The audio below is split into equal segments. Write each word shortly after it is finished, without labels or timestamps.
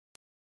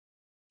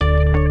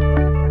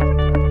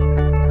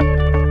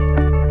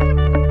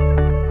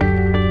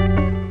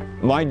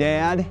My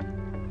dad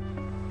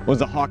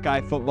was a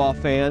Hawkeye football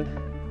fan.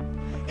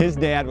 His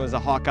dad was a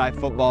Hawkeye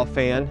football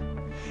fan.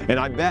 And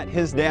I bet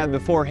his dad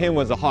before him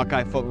was a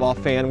Hawkeye football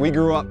fan. We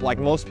grew up like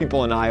most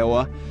people in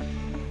Iowa.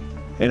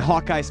 And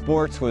Hawkeye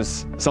sports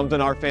was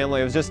something it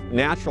was just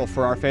natural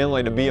for our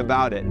family to be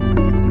about it.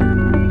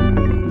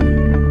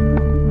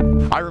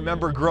 I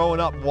remember growing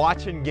up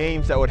watching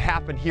games that would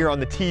happen here on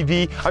the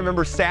TV. I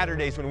remember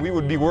Saturdays when we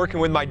would be working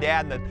with my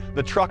dad and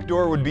the truck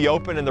door would be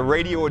open and the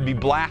radio would be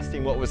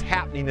blasting what was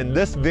happening in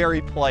this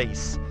very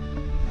place.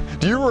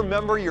 Do you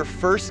remember your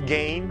first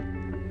game?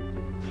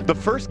 The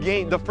first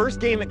game at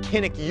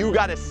Kinnick you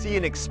got to see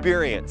and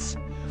experience.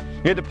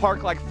 You had to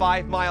park like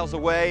 5 miles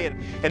away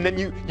and then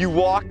you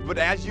walked, but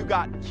as you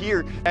got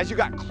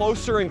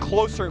closer and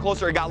closer and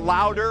closer, it got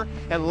louder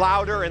and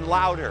louder and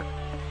louder.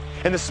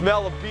 And the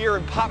smell of beer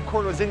and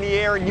popcorn was in the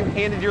air, and you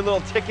handed your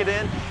little ticket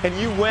in, and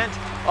you went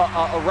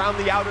around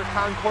the outer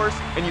concourse,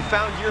 and you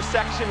found your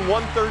section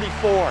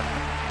 134.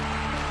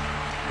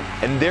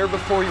 And there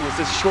before you was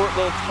this short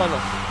little tunnel,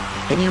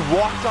 and you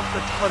walked up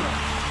the tunnel.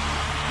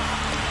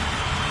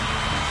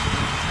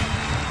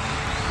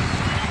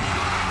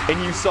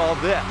 And you saw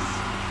this,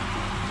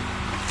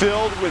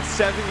 filled with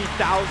 70,000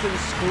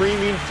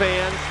 screaming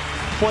fans,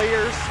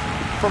 players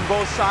from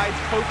both sides,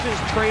 coaches,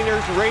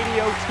 trainers,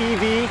 radio,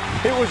 TV.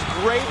 It was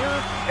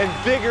greater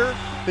and bigger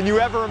than you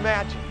ever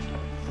imagined.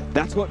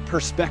 That's what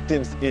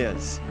Perspectives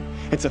is.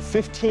 It's a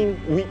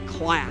 15-week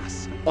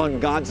class on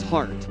God's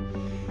heart.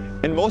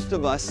 And most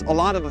of us, a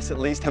lot of us at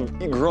least, have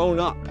grown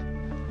up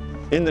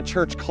in the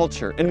church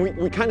culture. And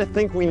we kind of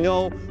think we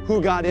know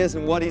who God is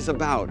and what He's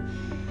about.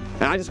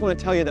 And I just want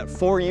to tell you that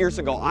 4 years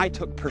ago, I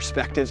took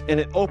Perspectives, and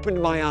it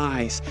opened my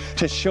eyes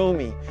to show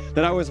me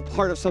that I was a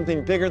part of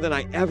something bigger than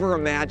I ever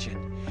imagined.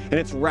 And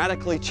it's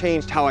radically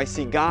changed how I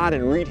see God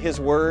and read His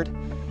Word.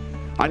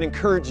 I'd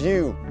encourage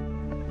you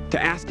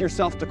to ask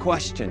yourself the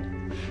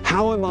question,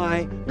 how am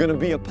I going to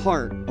be a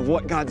part of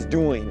what God's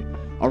doing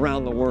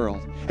around the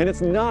world? And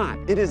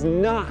it is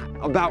not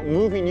about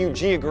moving you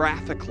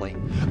geographically.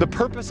 The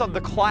purpose of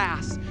the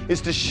class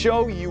is to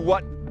show you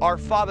what our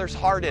Father's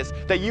heart is,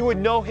 that you would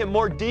know Him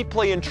more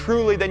deeply and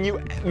truly than you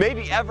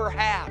maybe ever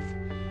have.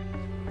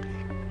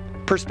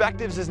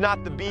 Perspectives is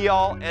not the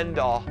be-all,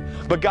 end-all,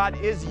 but God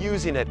is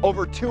using it.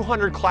 Over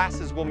 200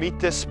 classes will meet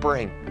this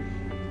spring.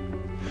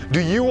 Do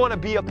you want to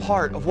be a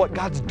part of what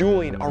God's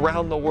doing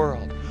around the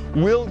world?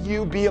 Will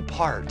you be a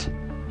part?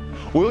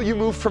 Will you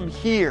move from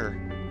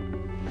here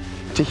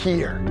to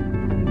here?